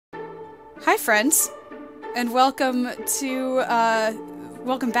Hi, friends, and welcome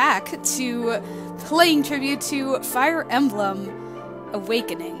back to playing tribute to Fire Emblem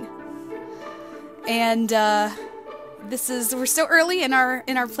Awakening. And we're so early in our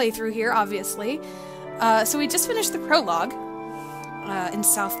playthrough here, obviously. So we just finished the prologue in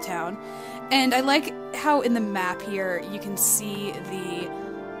Southtown, and I like how in the map here you can see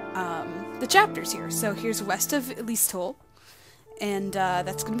the chapters here. So here's west of Listol. And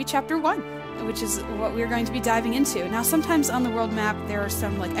that's going to be Chapter 1, which is what we're going to be diving into. Now, sometimes on the world map, there are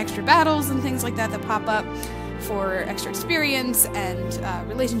some like extra battles and things like that that pop up for extra experience and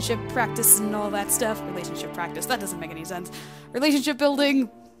relationship practice and all that stuff. Relationship practice, that doesn't make any sense. Relationship building,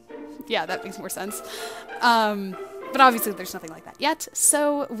 yeah, that makes more sense. But obviously there's nothing like that yet,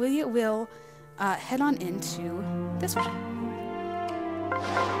 so we will head on into this one.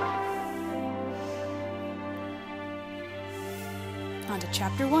 On to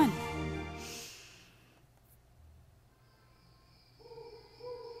Chapter 1.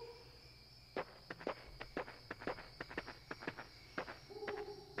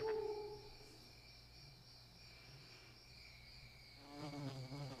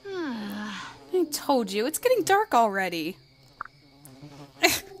 I told you, it's getting dark already.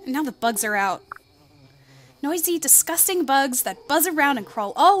 And now the bugs are out. Noisy, disgusting bugs that buzz around and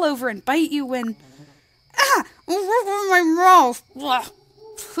crawl all over and bite you when... Ah! My mouth! Oh,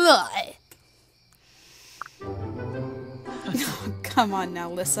 come on now,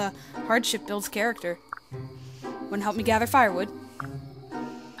 Lissa. Hardship builds character. Wouldn't help me gather firewood.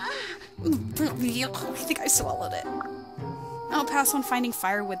 I think I swallowed it. I'll pass on finding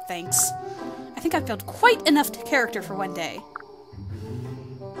firewood, thanks. I think I've built quite enough character for one day.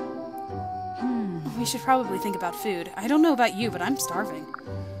 We should probably think about food. I don't know about you, but I'm starving.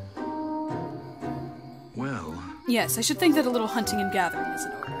 Well... Yes, I should think that a little hunting and gathering is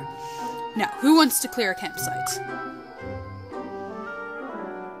in order. Now, who wants to clear a campsite?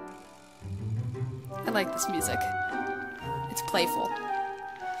 I like this music. It's playful.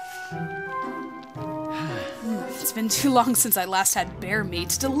 It's been too long since I last had bear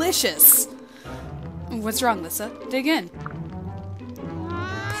meat. Delicious! What's wrong, Lissa? Dig in.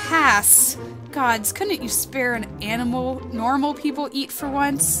 Pass! Gods, couldn't you spare an animal normal people eat for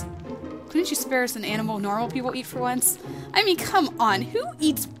once? Couldn't you spare us an animal normal people eat for once? I mean, come on, who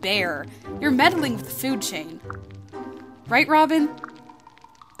eats bear? You're meddling with the food chain. Right, Robin?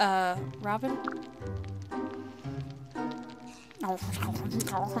 Robin?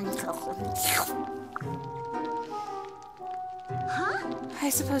 Huh? I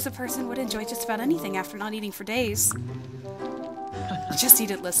suppose a person would enjoy just about anything after not eating for days. Just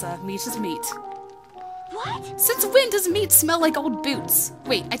eat it, Lissa. Meat is meat. What? Since when does meat smell like old boots?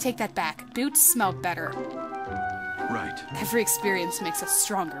 Wait, I take that back. Boots smell better. Right. Every experience makes us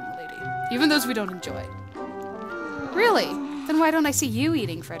stronger, milady. Even those we don't enjoy. Really? Then why don't I see you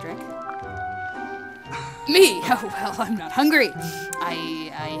eating, Frederick? Me? Oh, well, I'm not hungry.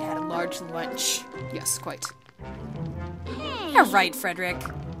 I had a large lunch. Yes, quite. Hey. You're right, Frederick.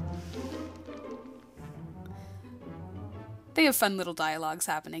 They have fun little dialogues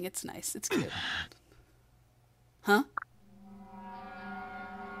happening. It's nice. It's cute. Huh?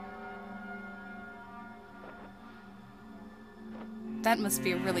 That must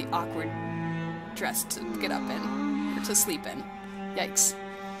be a really awkward dress to get up in, or to sleep in. Yikes.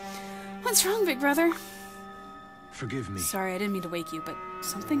 What's wrong, big brother? Forgive me. Sorry, I didn't mean to wake you, but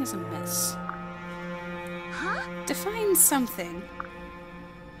something is amiss. Huh? Define something.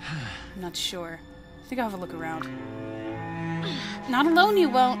 I'm not sure. I think I'll have a look around. Not alone you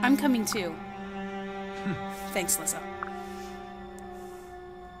won't. I'm coming too. Thanks, Lissa.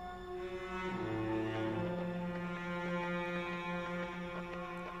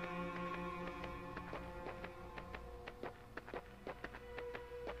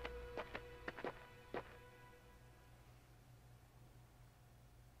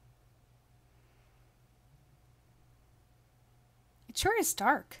 It sure is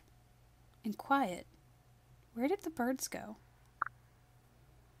dark and quiet. Where did the birds go?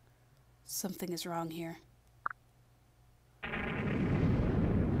 Something is wrong here.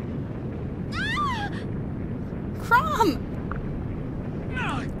 Crom!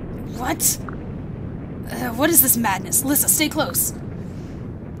 What? What is this madness? Lissa, stay close.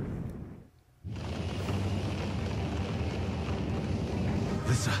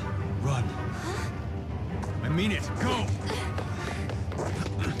 Lissa, run. I mean it. Go!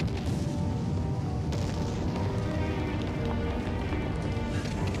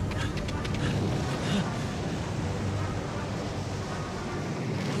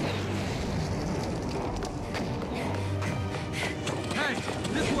 Hey,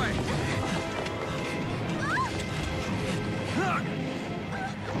 this way!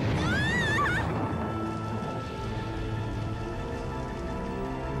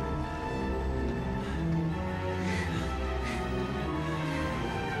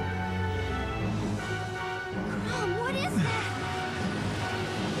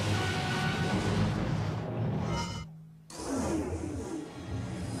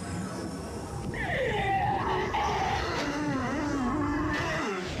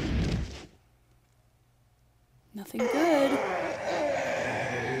 Nothing good.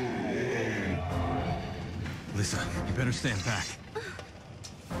 Lissa, you better stand back.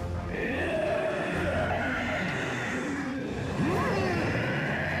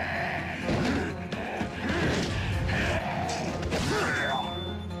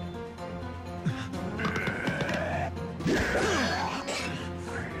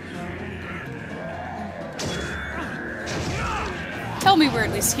 Tell me we're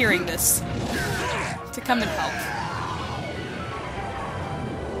at least hearing this. To come and help.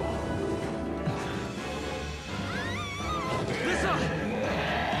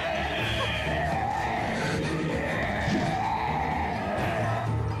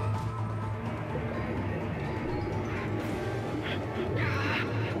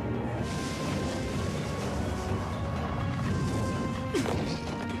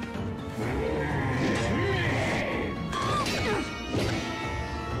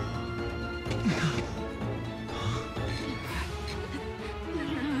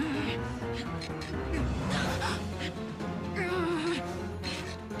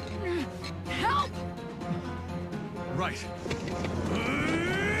 Right.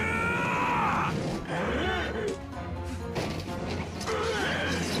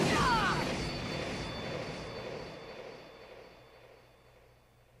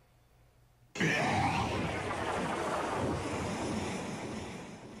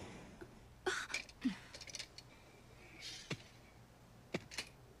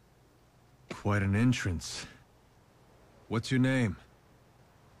 Quite an entrance. What's your name?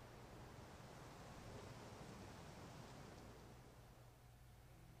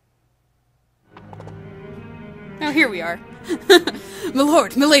 Now here we are. My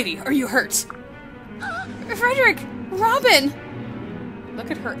lord, milady, are you hurt? Frederick! Robin!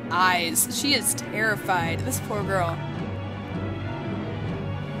 Look at her eyes. She is terrified. This poor girl.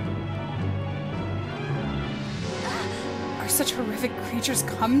 Are such horrific creatures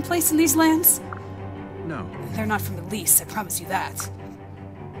commonplace in these lands? No. They're not from the least, I promise you that.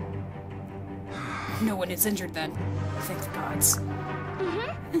 No one is injured then. Thank the gods.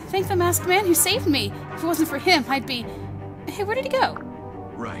 Thank the masked man who saved me. If it wasn't for him, I'd be... Hey, where did he go?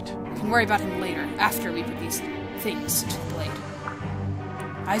 Right. We can worry about him later, after we put these things into the blade.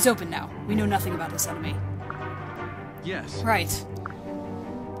 Eyes open now. We know nothing about this enemy. Yes. Right.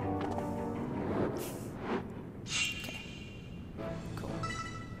 Okay. Cool.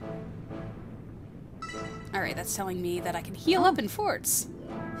 Alright, that's telling me that I can heal up in forts.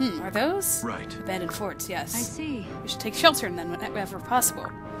 Are those? Right. Abandoned forts, yes. I see. We should take shelter in them whenever possible.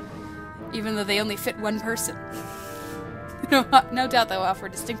 Even though they only fit one person. No doubt they'll offer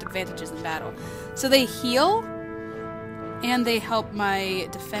distinct advantages in battle. So they heal, and they help my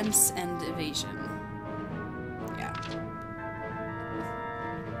defense and evasion. Yeah.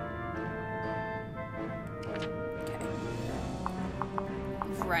 Okay.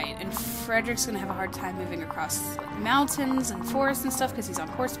 Right, and Frederick's gonna have a hard time moving across like, mountains and forests and stuff because he's on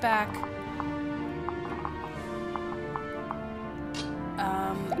horseback.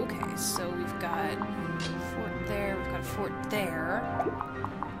 Okay, so we've got a fort there, we've got a fort there.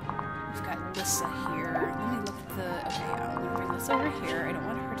 We've got Lissa here. Let me look at the... Okay, I'm gonna bring Lissa over here. I don't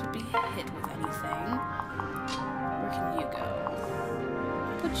want her to be hit with anything. Where can you go?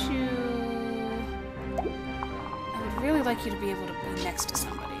 I'll put you... I would really like you to be able to be next to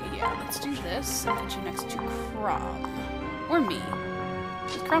somebody. Yeah, let's do this and put you next to Crom. Or me.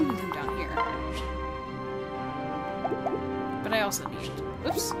 Because Crom can come down here. But I also need...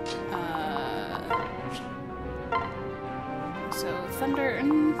 Whoops. So, Thunder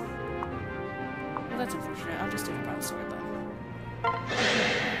and... Well, that's unfortunate. I'll just do the broadsword, then.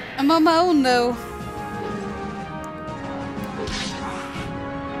 I'm on my own, though.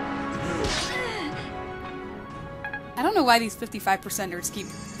 I don't know why these 55%ers keep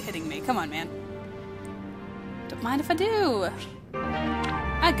hitting me. Come on, man. Don't mind if I do.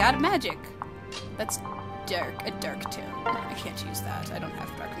 I got magic. That's dark. A dark tone. I can't use that. I don't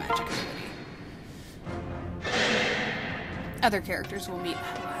have dark magic ability. Other characters will be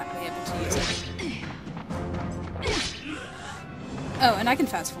able to use it. Oh, and I can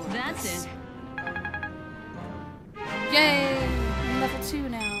fast forward. That's this. it. Yay! I'm level 2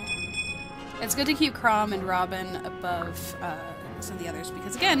 now. It's good to keep Crom and Robin above some of the others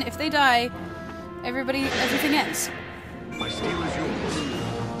because, again, if they die, everything ends. My steel is yours.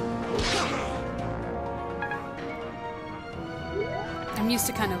 I'm used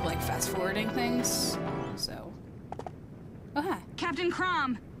to kind of like fast forwarding things, so. Oh hi. Captain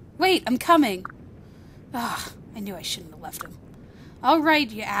Crom. Wait, I'm coming. Ah, I knew I shouldn't have left him. All right,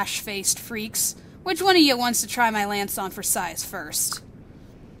 you ash-faced freaks. Which one of you wants to try my lance on for size first?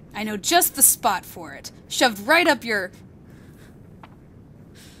 I know just the spot for it. Shoved right up your...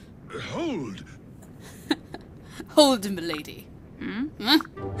 Hold! Hold, milady.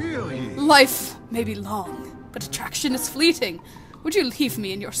 Hear ye! Life may be long, but attraction is fleeting. Would you leave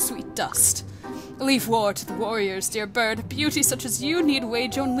me in your sweet dust? Leave war to the warriors, dear bird. Beauty such as you need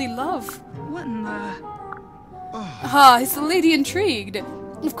wage only love. What in the... Ah, is the lady intrigued?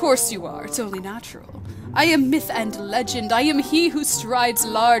 Of course you are, it's only natural. I am myth and legend. I am he who strides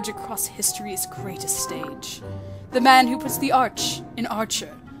large across history's greatest stage. The man who puts the arch in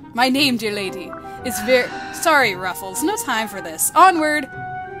Archer. My name, dear lady, is Sorry, Ruffles, no time for this. Onward!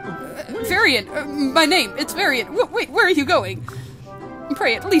 Variant, my name, it's Variant. Wait, where are you going?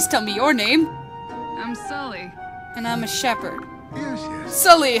 Pray, at least tell me your name. I'm Sully. And I'm a shepherd. Yes, yes.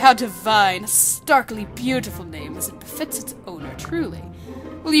 Sully, how divine, a starkly beautiful name as it befits its owner, truly.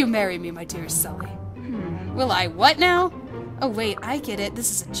 Will you marry me, my dear Sully? Will I what now? Oh wait, I get it,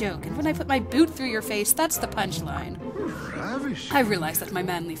 this is a joke, and when I put my boot through your face, that's the punchline. Ravish. I realize that my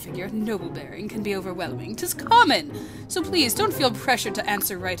manly figure, noble bearing, can be overwhelming. 'Tis common, so please don't feel pressured to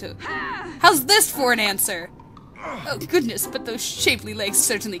answer right. How's this for an answer? Oh goodness, but those shapely legs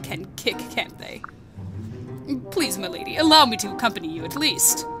certainly can kick, can't they? Please, my lady, allow me to accompany you at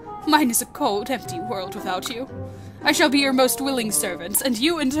least. Mine is a cold, empty world without you. I shall be your most willing servant, and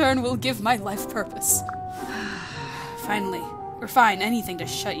you in turn will give my life purpose. Finally. Or fine, anything to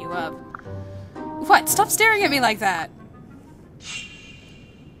shut you up. What? Stop staring at me like that!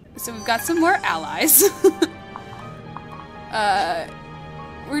 So we've got some more allies.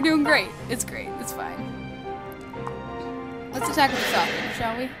 We're doing great. It's great. It's fine. Let's attack with the Falcon,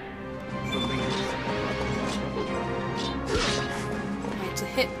 shall we? Right, to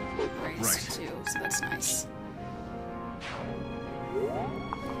hit race too, so that's nice.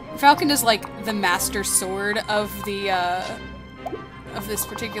 Falcon is like the master sword of the of this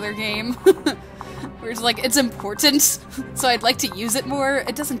particular game. Where it's like, it's important, so I'd like to use it more.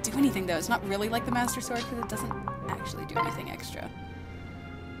 It doesn't do anything though. It's not really like the master sword because it doesn't actually do anything extra.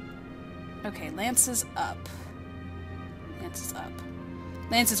 Okay, lances up. Lances up.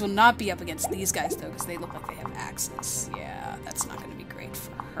 Lances will not be up against these guys though because they look like they have axes. Yeah, that's not going to be great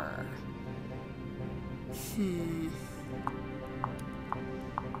for her.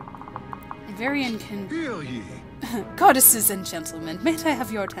 Varian can... Hear ye! Goddesses and gentlemen, may I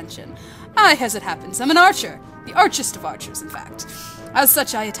have your attention? I, as it happens, am an archer. The archest of archers, in fact. As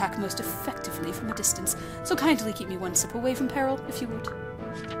such, I attack most effectively from a distance, so kindly keep me one step away from peril, if you would.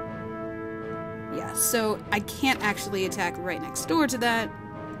 Yeah, so I can't actually attack right next door to that,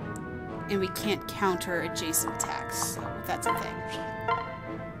 and we can't counter adjacent attacks, so that's a thing.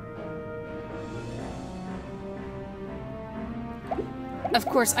 Of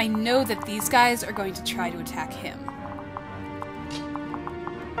course, I know that these guys are going to try to attack him.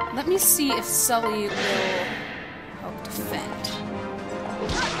 Let me see if Sully will help defend.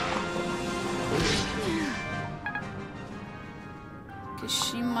 Because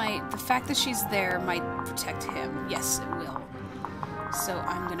she might... The fact that she's there might protect him. Yes, it will. So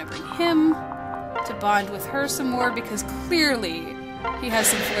I'm going to bring him to bond with her some more because clearly he has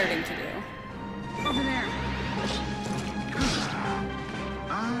some flirting to do. Over there.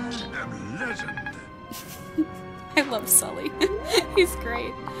 I love Sully. He's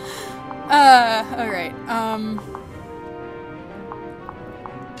great. Alright, I'm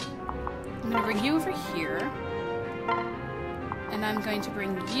gonna bring you over here. And I'm going to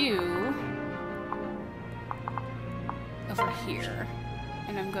bring you over here.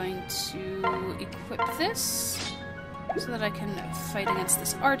 And I'm going to equip this so that I can fight against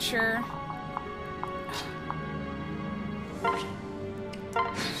this archer.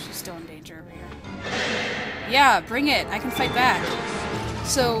 She's still in danger over here. Yeah, bring it. I can fight back.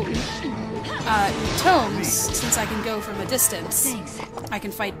 So, tomes, since I can go from a distance, I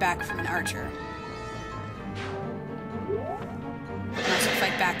can fight back from an archer. I can also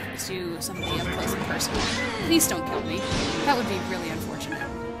fight back to somebody up close and personal. Please don't kill me. That would be really unfortunate.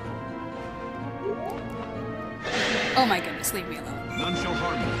 Oh my goodness, leave me alone. None shall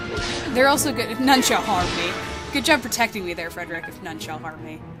harm me. They're also good. None shall harm me. Good job protecting me there, Frederick, if none shall harm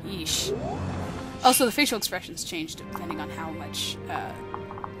me. Yeesh. Also, the facial expressions change depending on how much the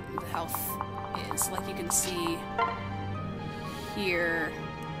health is. Like you can see here.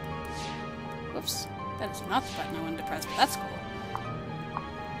 Whoops. That is not the button I wanted to press, but that's cool.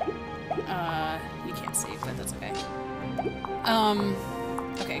 You can't see, but that's okay.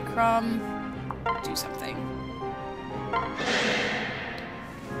 Okay, Crom, do something.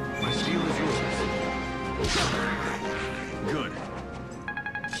 My steel is yours. Good.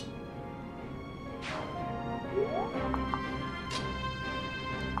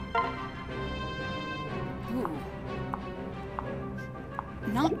 Ooh.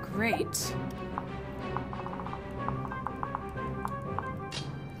 Not great.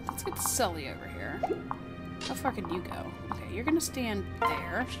 Let's get Sully over here. How far can you go? Okay, you're gonna stand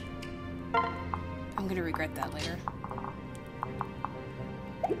there. I'm gonna regret that later.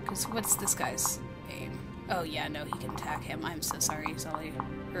 Because what's this guy's aim? Oh yeah, no, he can attack him. I'm so sorry, Sully.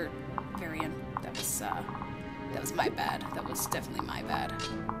 Or Varian. That was my bad. That was definitely my bad.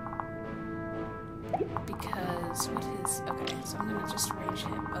 Because what is... Okay, so I'm gonna just range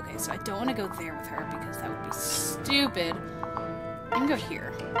him. Okay, so I don't want to go there with her because that would be stupid. I can go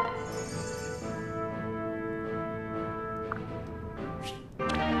here.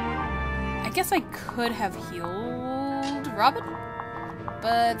 I guess I could have healed Robin,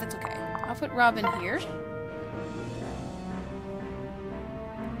 but that's okay. I'll put Robin here.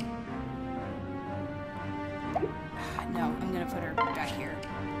 No, I'm gonna put her back here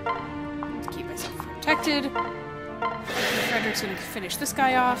to keep myself protected. Frederick's gonna finish this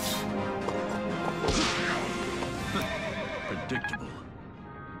guy off. Predictable.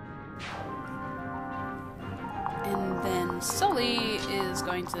 And then Sully is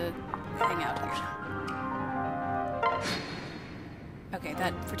going to hang out here. Okay,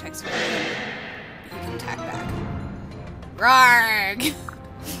 that protects him. He can attack back. Rarg!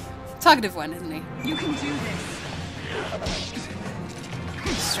 Talkative one, isn't he? You can do this.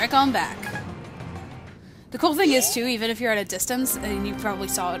 Strike on back. The cool thing is, too, even if you're at a distance, and you probably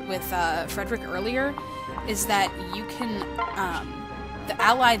saw it with Frederick earlier, is that you can, the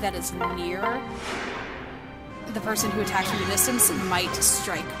ally that is near the person who attacks from a distance might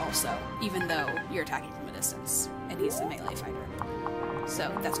strike also, even though you're attacking from a distance, and he's a melee fighter.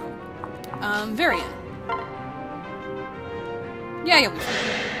 So, that's cool. Varian. Yeah, you'll be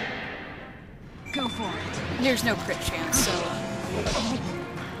fine. Go for it. There's no crit chance, so...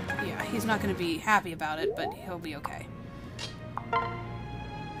 Yeah, he's not going to be happy about it, but he'll be okay.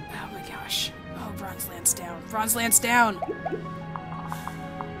 Oh my gosh. Oh, Bronze Lance down. Bronze Lance down!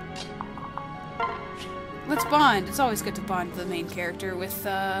 Let's bond. It's always good to bond the main character with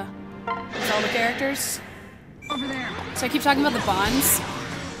all the characters. Over there. So I keep talking about the bonds.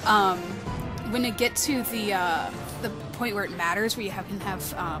 When it gets to the point where it matters, where you can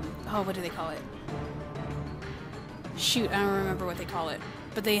have, oh, what do they call it? Shoot, I don't remember what they call it.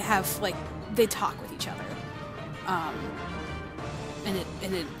 But they have, like, they talk with each other. And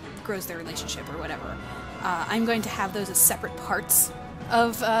it grows their relationship or whatever. I'm going to have those as separate parts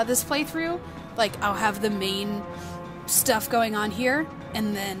of this playthrough. Like, I'll have the main stuff going on here,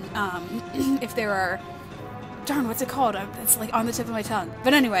 and then if there are... Darn, what's it called? It's like on the tip of my tongue.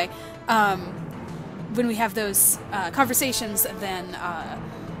 But anyway, when we have those conversations, then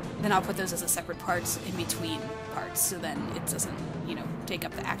I'll put those as a separate parts in between parts, so then it doesn't, you know, take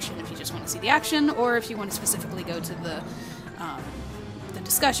up the action if you just want to see the action, or if you want to specifically go to the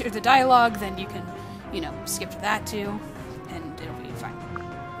discussion or the dialogue, then you can, you know, skip to that too, and it'll be fine.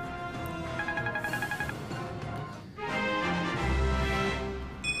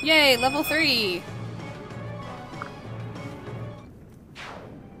 Yay, level 3!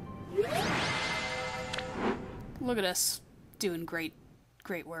 Look at us doing great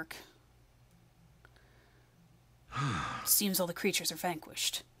work. Seems all the creatures are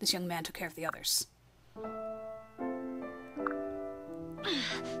vanquished. This young man took care of the others.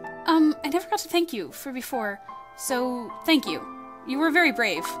 I never got to thank you for before, so thank you. You were very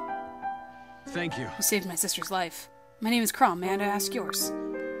brave. Thank you. You saved my sister's life. My name is Crom. May I ask yours?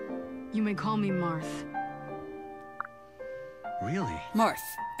 You may call me Marth. Really? Marth,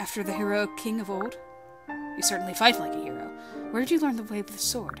 after the heroic king of old? You certainly fight like a hero. Where did you learn the way with the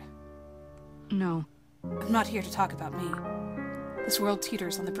sword? No. I'm not here to talk about me. This world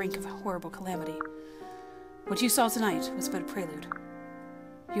teeters on the brink of a horrible calamity. What you saw tonight was but a prelude.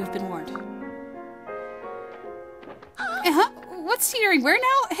 You have been warned. What's teetering? Where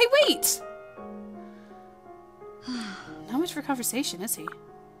now? Hey, wait! Not much for conversation, is he?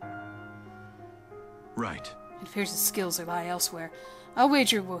 Right. It appears his skills lie elsewhere. I'll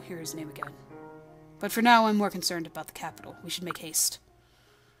wager we'll hear his name again. But for now, I'm more concerned about the capital. We should make haste.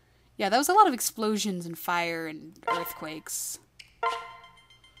 Yeah, that was a lot of explosions and fire and earthquakes.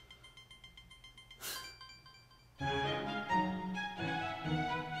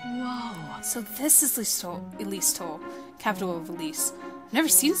 Whoa. So this is Elise Toll, capital of Elise. I've never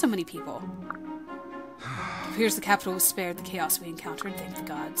seen so many people. It appears the capital was spared the chaos we encountered, thank the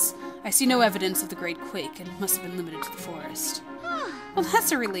gods. I see no evidence of the great quake, and it must have been limited to the forest. Well,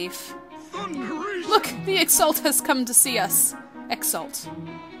 that's a relief. Look, the Exalt has come to see us. Exalt.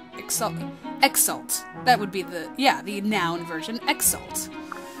 Exalt. That would be the noun version. Exalt.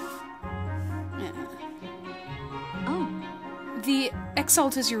 The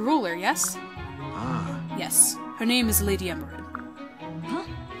Exalt is your ruler, yes? Ah, Yes. Her name is Lady Emmeryn. Huh?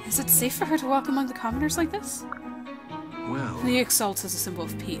 Is it safe for her to walk among the commoners like this? well, The Exalt is a symbol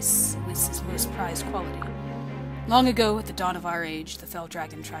of peace, at least its most prized quality. Long ago, at the dawn of our age, the Fell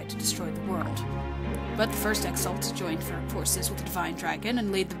Dragon tried to destroy the world. But the first Exalt joined forces with the Divine Dragon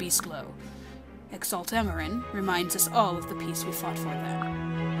and laid the beast low. Exalt Emmeryn reminds us all of the peace we fought for then.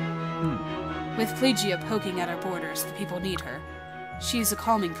 With Plegia poking at our borders, the people need her. She's a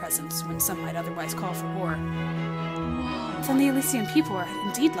calming presence when some might otherwise call for war. Then the Elysian people are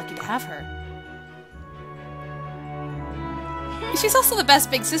indeed lucky to have her. She's also the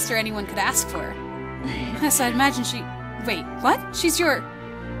best big sister anyone could ask for. Yes, I imagine she... Wait, what? She's your...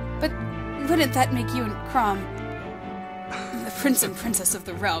 But wouldn't that make you and Crom... the prince and princess of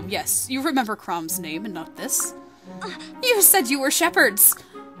the realm? Yes, you remember Crom's name and not this. You said you were shepherds!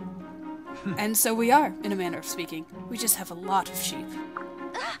 And so we are, in a manner of speaking. We just have a lot of sheep.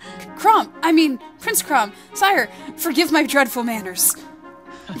 Prince Crom, sire, forgive my dreadful manners.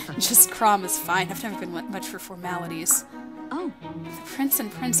 Just Crom is fine. I've never been much for formalities. Oh, The prince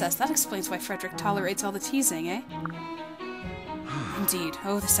and princess, that explains why Frederick tolerates all the teasing, eh? Indeed.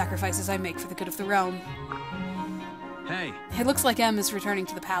 Oh, the sacrifices I make for the good of the realm. hey, It looks like Em is returning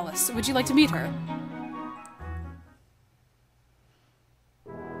to the palace. Would you like to meet her?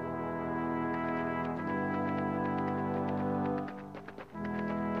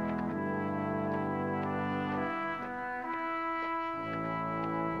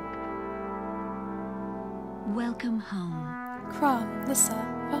 Welcome home. Crom, Lissa,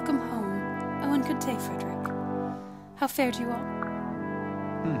 welcome home. Oh, and good day, Frederick. How fared you all?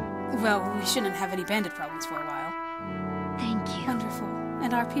 Well, we shouldn't have any bandit problems for a while. Thank you. Wonderful.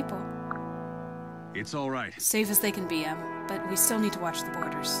 And our people? it's all right. Safe as they can be, Em, but we still need to watch the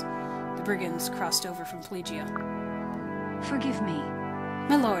borders. The brigands crossed over from Plegia. forgive me.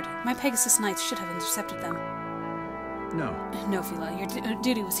 My lord, my Pegasus Knights should have intercepted them. No, No, Fila, your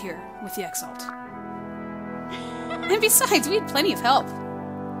duty was here, with the Exalt. And besides, we had plenty of help.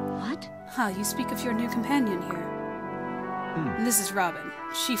 What? You speak of your new companion here. And this is Robin.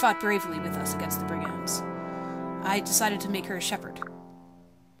 She fought bravely with us against the brigands. I decided to make her a shepherd.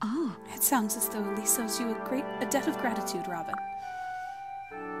 Oh, It sounds as though Elise owes you a debt of gratitude, Robin.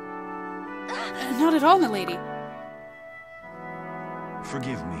 Not at all, milady.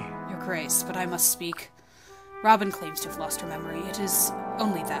 forgive me. Your Grace, but I must speak. Robin claims to have lost her memory. It is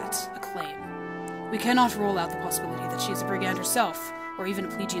only that, a claim. We cannot rule out the possibility that she is a brigand herself, or even a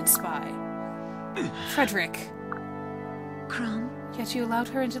Plegian spy. Frederick, Crom? yet you allowed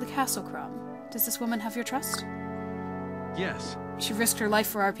her into the castle, Crom. Does this woman have your trust? Yes, She risked her life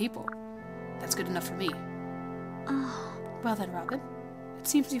for our people. That's good enough for me. Oh, Well then, Robin, it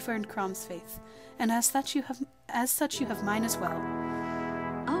seems you've earned Crom's faith, and as such you have mine as well,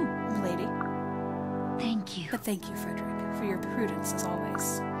 oh, milady. thank you. But thank you, Frederick, for your prudence as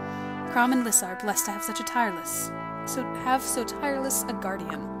always. Crom and Lissa are blessed to have so tireless a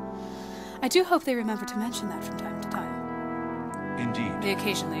guardian. I do hope they remember to mention that from time to time. indeed. They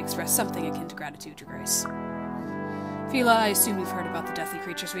occasionally express something akin to gratitude, Your Grace. Fila, I assume you've heard about the deathly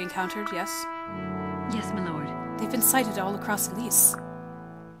creatures we encountered, yes? Yes, my lord. They've been sighted all across Elise.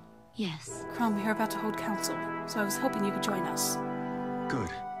 Yes. Crom, we are about to hold council, so I was hoping you could join us. Good.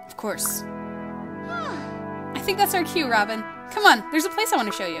 Of course. I think that's our cue, Robin. Come on, there's a place I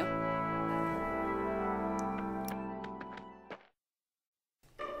want to show you.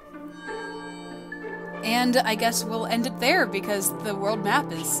 And I guess we'll end it there because the world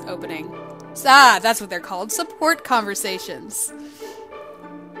map is opening. That's what they're called. Support conversations.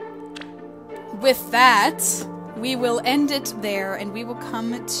 With that, we will end it there and we will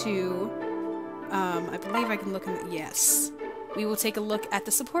come to... I believe I can look in the... Yes. We will take a look at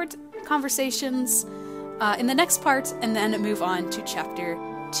the support conversations in the next part and then move on to chapter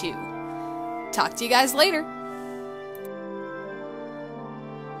 2. Talk to you guys later.